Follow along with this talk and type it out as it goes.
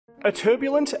A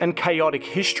turbulent and chaotic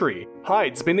history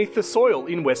hides beneath the soil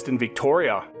in Western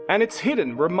Victoria, and it's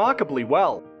hidden remarkably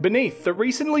well beneath the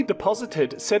recently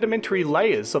deposited sedimentary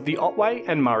layers of the Otway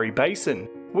and Murray Basin.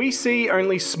 We see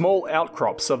only small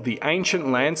outcrops of the ancient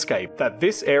landscape that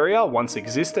this area once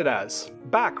existed as,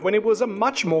 back when it was a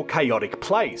much more chaotic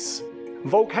place.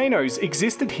 Volcanoes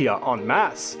existed here en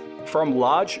masse, from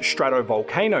large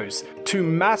stratovolcanoes to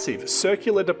massive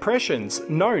circular depressions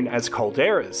known as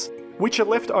calderas, which are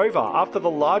left over after the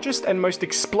largest and most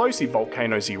explosive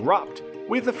volcanoes erupt,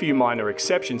 with a few minor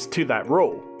exceptions to that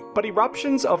rule. But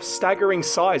eruptions of staggering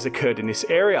size occurred in this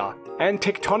area, and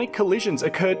tectonic collisions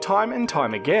occurred time and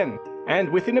time again, and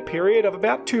within a period of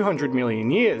about 200 million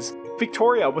years,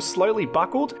 Victoria was slowly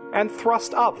buckled and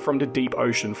thrust up from the deep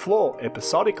ocean floor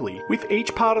episodically, with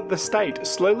each part of the state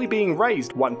slowly being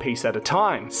raised one piece at a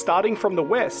time, starting from the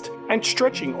west and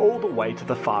stretching all the way to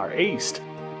the far east.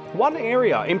 One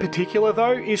area in particular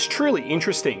though is truly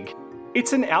interesting.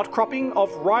 It's an outcropping of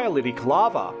rhyolitic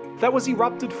lava that was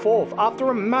erupted forth after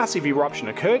a massive eruption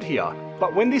occurred here,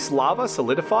 but when this lava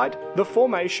solidified, the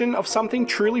formation of something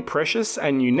truly precious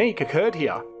and unique occurred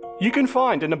here. You can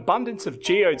find an abundance of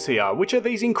geodes here, which are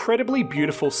these incredibly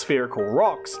beautiful spherical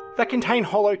rocks that contain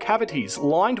hollow cavities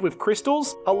lined with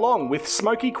crystals, along with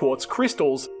smoky quartz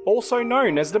crystals, also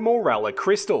known as the Morella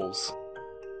crystals.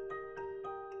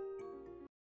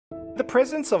 The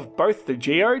presence of both the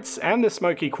geodes and the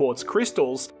smoky quartz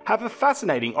crystals have a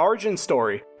fascinating origin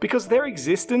story, because their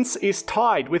existence is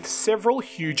tied with several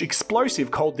huge explosive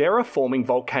caldera-forming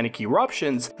volcanic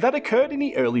eruptions that occurred in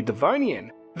the early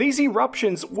Devonian. These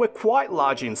eruptions were quite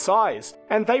large in size,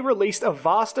 and they released a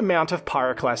vast amount of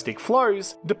pyroclastic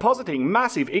flows, depositing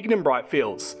massive ignimbrite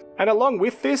fields. And along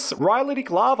with this,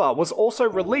 rhyolitic lava was also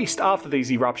released after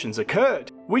these eruptions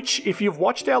occurred, which, if you've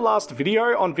watched our last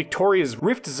video on Victoria's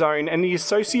Rift Zone and the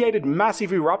associated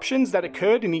massive eruptions that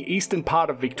occurred in the eastern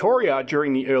part of Victoria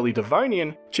during the early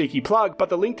Devonian, cheeky plug, but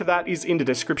the link to that is in the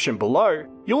description below,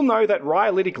 you'll know that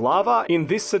rhyolitic lava in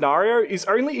this scenario is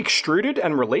only extruded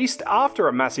and released after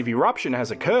a massive eruption has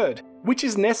occurred, which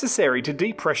is necessary to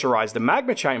depressurize the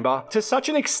magma chamber to such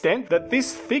an extent that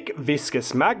this thick,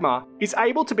 viscous magma is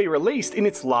able to be released in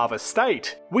its lava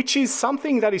state, which is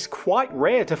something that is quite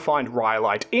rare to find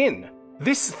rhyolite in.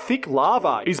 This thick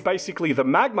lava is basically the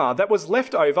magma that was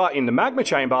left over in the magma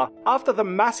chamber after the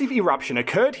massive eruption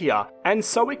occurred here, and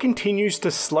so it continues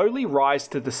to slowly rise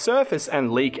to the surface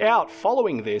and leak out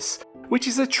following this, which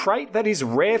is a trait that is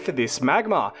rare for this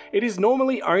magma. It is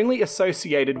normally only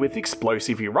associated with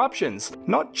explosive eruptions,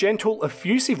 not gentle,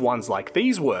 effusive ones like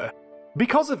these were.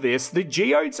 Because of this, the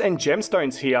geodes and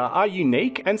gemstones here are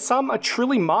unique, and some are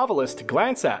truly marvelous to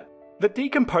glance at. The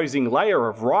decomposing layer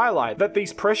of rhyolite that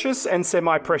these precious and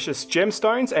semi-precious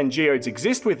gemstones and geodes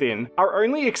exist within are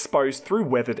only exposed through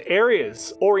weathered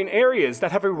areas, or in areas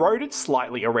that have eroded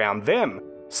slightly around them.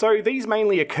 So these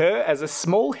mainly occur as a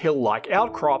small hill-like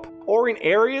outcrop, or in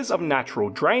areas of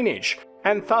natural drainage,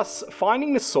 and thus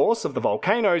finding the source of the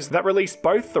volcanoes that released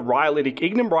both the rhyolitic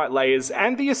ignimbrite layers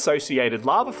and the associated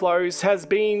lava flows has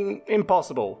been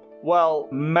impossible. Well,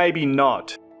 maybe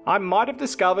not. I might have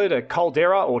discovered a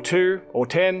caldera or 2, or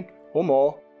 10, or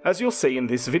more, as you'll see in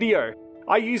this video.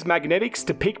 I use magnetics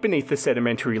to peek beneath the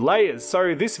sedimentary layers,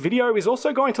 so this video is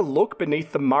also going to look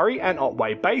beneath the Murray and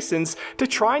Otway basins to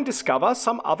try and discover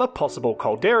some other possible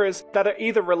calderas that are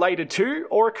either related to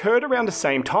or occurred around the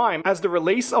same time as the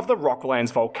release of the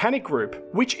Rocklands volcanic group,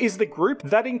 which is the group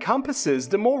that encompasses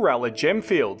the Morella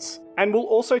gemfields. And we'll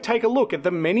also take a look at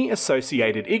the many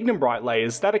associated ignimbrite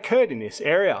layers that occurred in this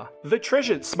area. The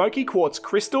treasured smoky quartz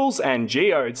crystals and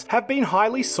geodes have been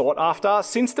highly sought after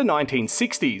since the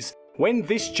 1960s, when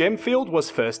this gemfield was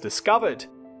first discovered.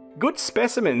 Good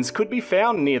specimens could be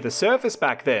found near the surface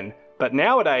back then, but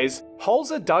nowadays,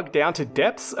 holes are dug down to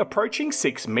depths approaching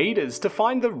 6 meters to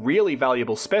find the really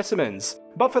valuable specimens.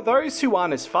 But for those who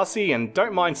aren't as fussy and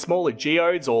don't mind smaller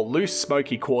geodes or loose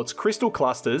smoky quartz crystal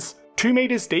clusters, 2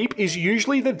 meters deep is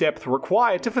usually the depth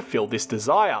required to fulfill this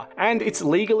desire, and it's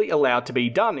legally allowed to be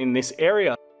done in this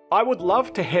area. I would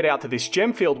love to head out to this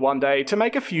gemfield one day to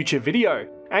make a future video,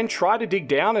 and try to dig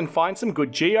down and find some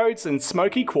good geodes and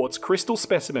smoky quartz crystal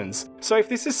specimens. So if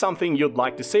this is something you'd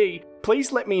like to see,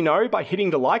 please let me know by hitting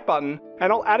the like button,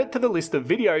 and I'll add it to the list of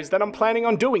videos that I'm planning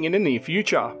on doing in the near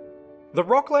future. The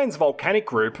Rocklands volcanic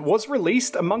group was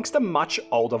released amongst a much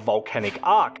older volcanic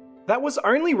arc that was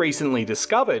only recently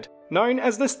discovered, known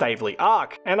as the Staveley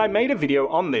Arc, and I made a video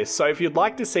on this, so if you'd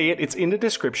like to see it, it's in the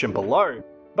description below.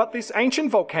 But this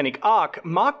ancient volcanic arc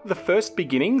marked the first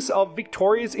beginnings of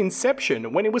Victoria's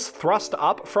inception when it was thrust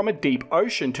up from a deep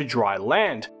ocean to dry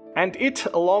land. and it,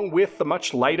 along with the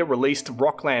much later released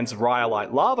Rockland's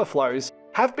rhyolite lava flows,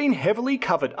 have been heavily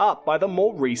covered up by the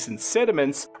more recent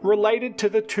sediments related to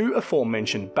the two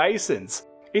aforementioned basins.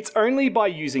 It's only by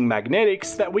using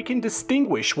magnetics that we can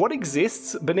distinguish what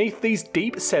exists beneath these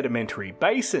deep sedimentary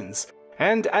basins,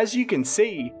 and as you can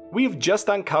see, we have just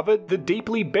uncovered the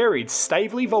deeply buried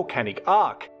Staveley volcanic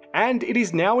arc, and it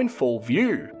is now in full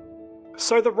view.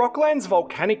 So the Rockland's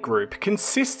volcanic group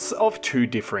consists of two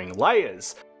differing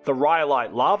layers, the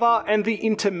rhyolite lava and the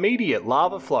intermediate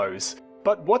lava flows.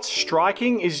 But what's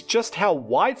striking is just how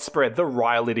widespread the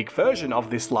rhyolitic version of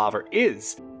this lava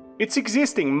is. It's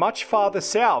existing much farther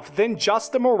south than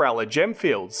just the Morella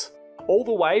gemfields, all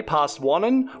the way past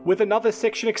Wannon, with another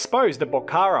section exposed at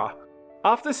Bokhara.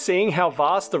 After seeing how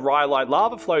vast the rhyolite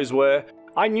lava flows were,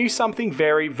 I knew something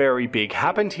very, very big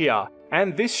happened here,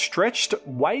 and this stretched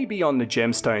way beyond the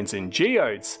gemstones and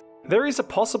geodes. There is a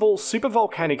possible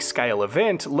supervolcanic scale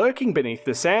event lurking beneath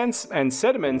the sands and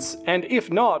sediments, and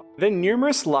if not, then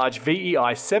numerous large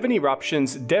VEI-7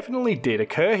 eruptions definitely did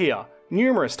occur here,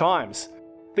 numerous times.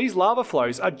 These lava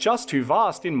flows are just too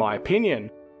vast in my opinion.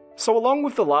 So along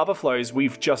with the lava flows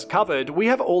we've just covered, we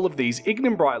have all of these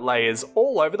ignimbrite layers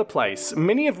all over the place,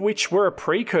 many of which were a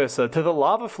precursor to the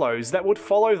lava flows that would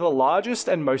follow the largest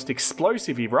and most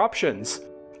explosive eruptions.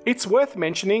 It's worth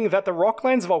mentioning that the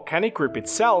Rockland's volcanic group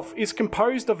itself is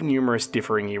composed of numerous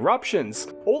differing eruptions,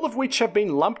 all of which have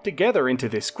been lumped together into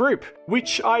this group,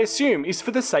 which I assume is for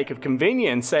the sake of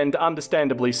convenience, and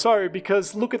understandably so,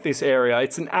 because look at this area,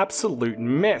 it's an absolute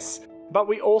mess. But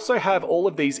we also have all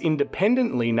of these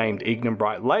independently named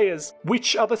ignimbrite layers,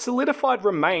 which are the solidified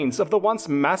remains of the once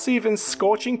massive and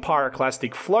scorching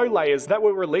pyroclastic flow layers that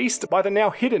were released by the now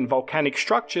hidden volcanic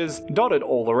structures dotted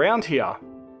all around here.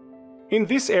 In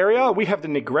this area, we have the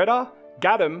Negretta,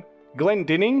 Gadam,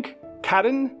 Glendinning,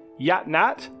 Cadden,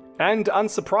 Yatnat, and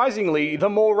unsurprisingly, the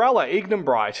Morella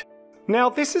ignimbrite. Now,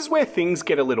 this is where things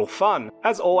get a little fun.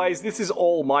 As always, this is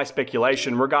all my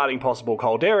speculation regarding possible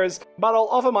calderas, but I'll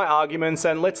offer my arguments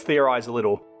and let's theorize a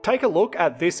little. Take a look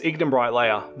at this ignimbrite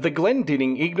layer. The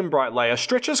Glendinning ignimbrite layer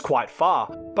stretches quite far,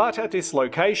 but at this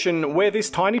location, where this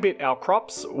tiny bit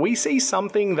outcrops, we see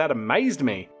something that amazed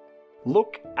me.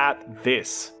 Look at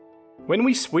this. When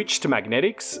we switch to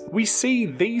magnetics, we see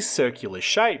these circular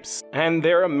shapes, and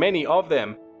there are many of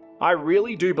them. I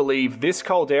really do believe this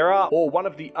caldera, or one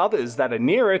of the others that are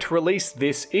near it, released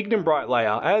this ignimbrite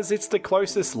layer, as it's the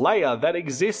closest layer that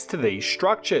exists to these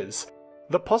structures.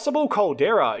 The possible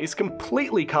caldera is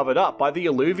completely covered up by the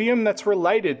alluvium that's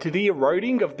related to the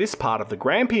eroding of this part of the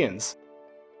Grampians.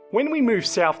 When we move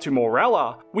south to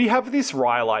Morella, we have this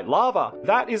rhyolite lava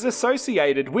that is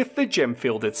associated with the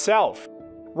gemfield itself.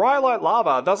 Rhyolite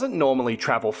lava doesn't normally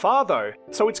travel far though,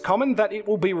 so it's common that it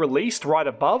will be released right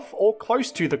above or close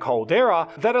to the caldera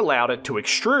that allowed it to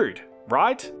extrude,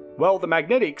 right? Well, the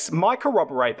magnetics might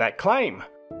corroborate that claim.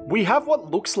 We have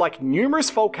what looks like numerous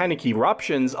volcanic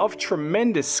eruptions of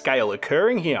tremendous scale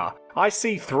occurring here. I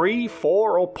see 3,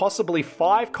 4 or possibly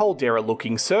 5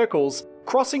 caldera-looking circles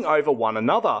crossing over one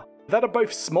another that are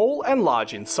both small and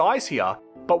large in size here,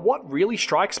 but what really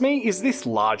strikes me is this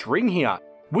large ring here,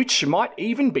 which might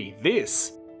even be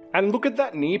this. And look at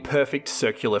that near perfect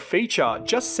circular feature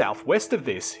just southwest of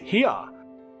this, here.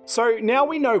 So now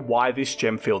we know why this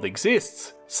gemfield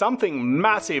exists. Something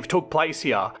massive took place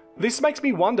here. This makes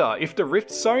me wonder if the rift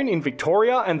zone in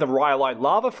Victoria and the rhyolite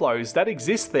lava flows that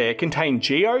exist there contain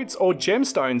geodes or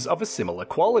gemstones of a similar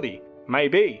quality.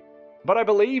 Maybe. But I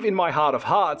believe in my heart of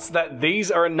hearts that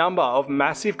these are a number of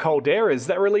massive calderas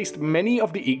that released many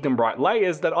of the ignimbrite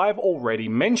layers that I have already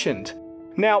mentioned.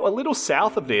 Now, a little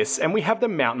south of this, and we have the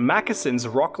Mount Mackeson's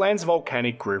Rockland's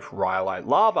volcanic group rhyolite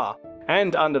lava.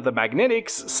 And under the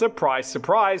magnetics, surprise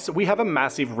surprise, we have a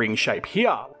massive ring shape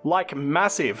here. Like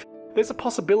massive. There's a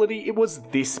possibility it was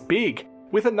this big,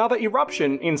 with another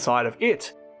eruption inside of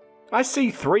it. I see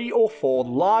 3 or 4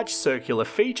 large circular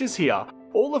features here,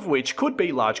 all of which could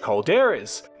be large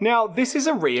calderas. Now, this is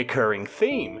a reoccurring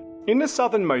theme. In the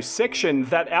southernmost section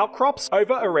that outcrops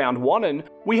over around Wannon,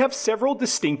 we have several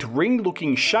distinct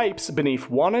ring-looking shapes beneath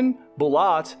Wannon,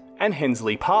 Bullard, and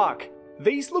Hensley Park.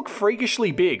 These look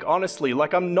freakishly big, honestly,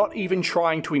 like I'm not even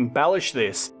trying to embellish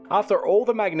this. After all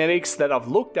the magnetics that I've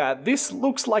looked at, this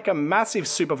looks like a massive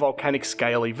supervolcanic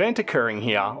scale event occurring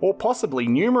here, or possibly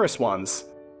numerous ones.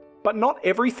 But not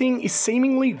everything is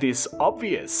seemingly this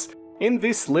obvious. In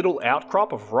this little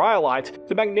outcrop of rhyolite,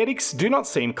 the magnetics do not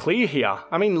seem clear here.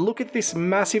 I mean, look at this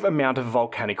massive amount of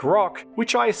volcanic rock,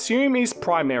 which I assume is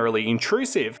primarily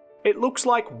intrusive. It looks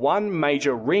like one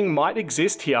major ring might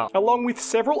exist here, along with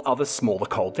several other smaller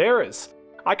calderas.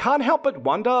 I can't help but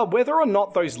wonder whether or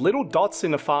not those little dots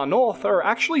in the far north are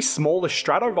actually smaller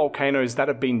stratovolcanoes that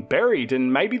have been buried,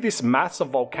 and maybe this mass of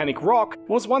volcanic rock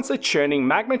was once a churning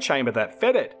magma chamber that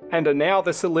fed it, and are now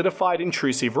the solidified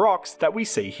intrusive rocks that we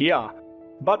see here.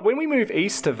 But when we move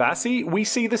east to Vassi, we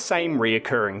see the same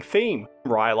reoccurring theme,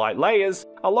 rhyolite layers,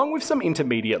 along with some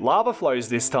intermediate lava flows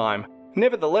this time.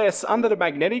 Nevertheless, under the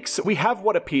magnetics, we have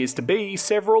what appears to be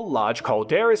several large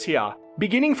calderas here.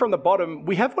 Beginning from the bottom,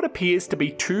 we have what appears to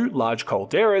be 2 large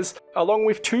calderas, along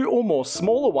with 2 or more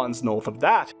smaller ones north of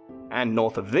that. And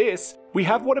north of this, we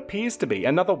have what appears to be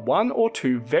another 1 or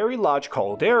 2 very large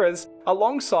calderas,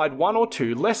 alongside 1 or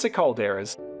 2 lesser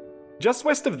calderas. Just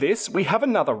west of this, we have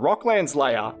another rocklands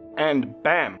layer, and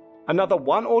bam, another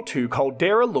 1 or 2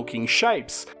 caldera-looking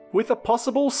shapes, with a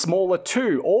possible smaller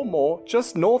 2 or more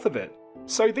just north of it.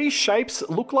 So these shapes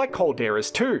look like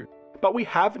calderas too, but we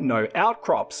have no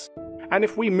outcrops. And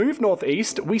if we move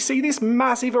northeast, we see this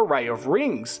massive array of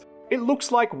rings. It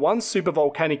looks like one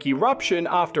supervolcanic eruption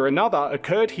after another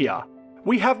occurred here.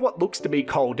 We have what looks to be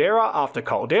caldera after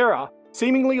caldera,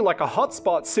 seemingly like a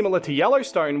hotspot similar to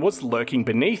Yellowstone was lurking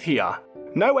beneath here.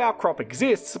 No outcrop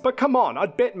exists, but come on,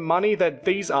 I'd bet money that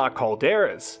these are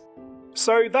calderas.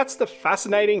 So that's the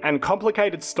fascinating and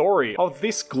complicated story of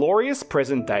this glorious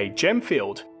present-day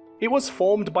gemfield. It was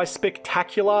formed by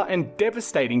spectacular and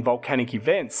devastating volcanic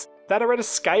events that are at a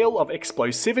scale of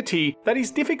explosivity that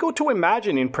is difficult to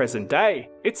imagine in present day.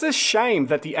 It's a shame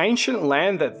that the ancient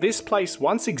land that this place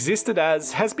once existed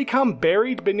as has become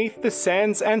buried beneath the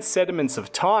sands and sediments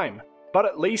of time. But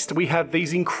at least we have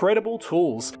these incredible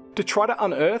tools to try to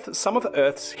unearth some of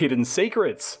Earth's hidden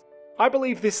secrets. I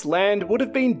believe this land would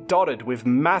have been dotted with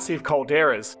massive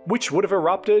calderas, which would have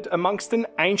erupted amongst an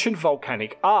ancient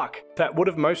volcanic arc that would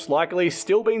have most likely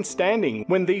still been standing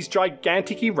when these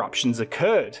gigantic eruptions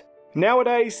occurred.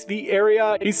 Nowadays, the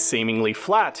area is seemingly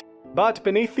flat, but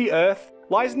beneath the earth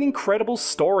lies an incredible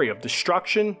story of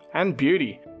destruction and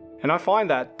beauty, and I find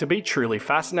that to be truly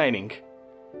fascinating.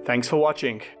 Thanks for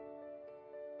watching.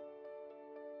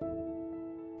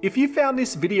 If you found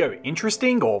this video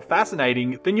interesting or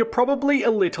fascinating, then you're probably a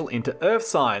little into earth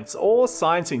science or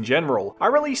science in general. I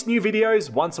release new videos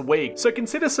once a week, so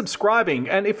consider subscribing,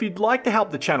 and if you'd like to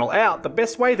help the channel out, the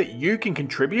best way that you can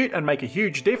contribute and make a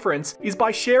huge difference is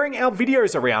by sharing our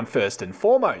videos around first and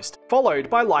foremost, followed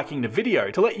by liking the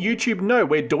video to let YouTube know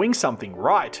we're doing something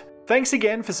right. Thanks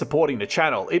again for supporting the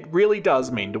channel, it really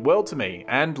does mean the world to me,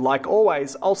 and like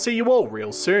always, I'll see you all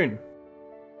real soon.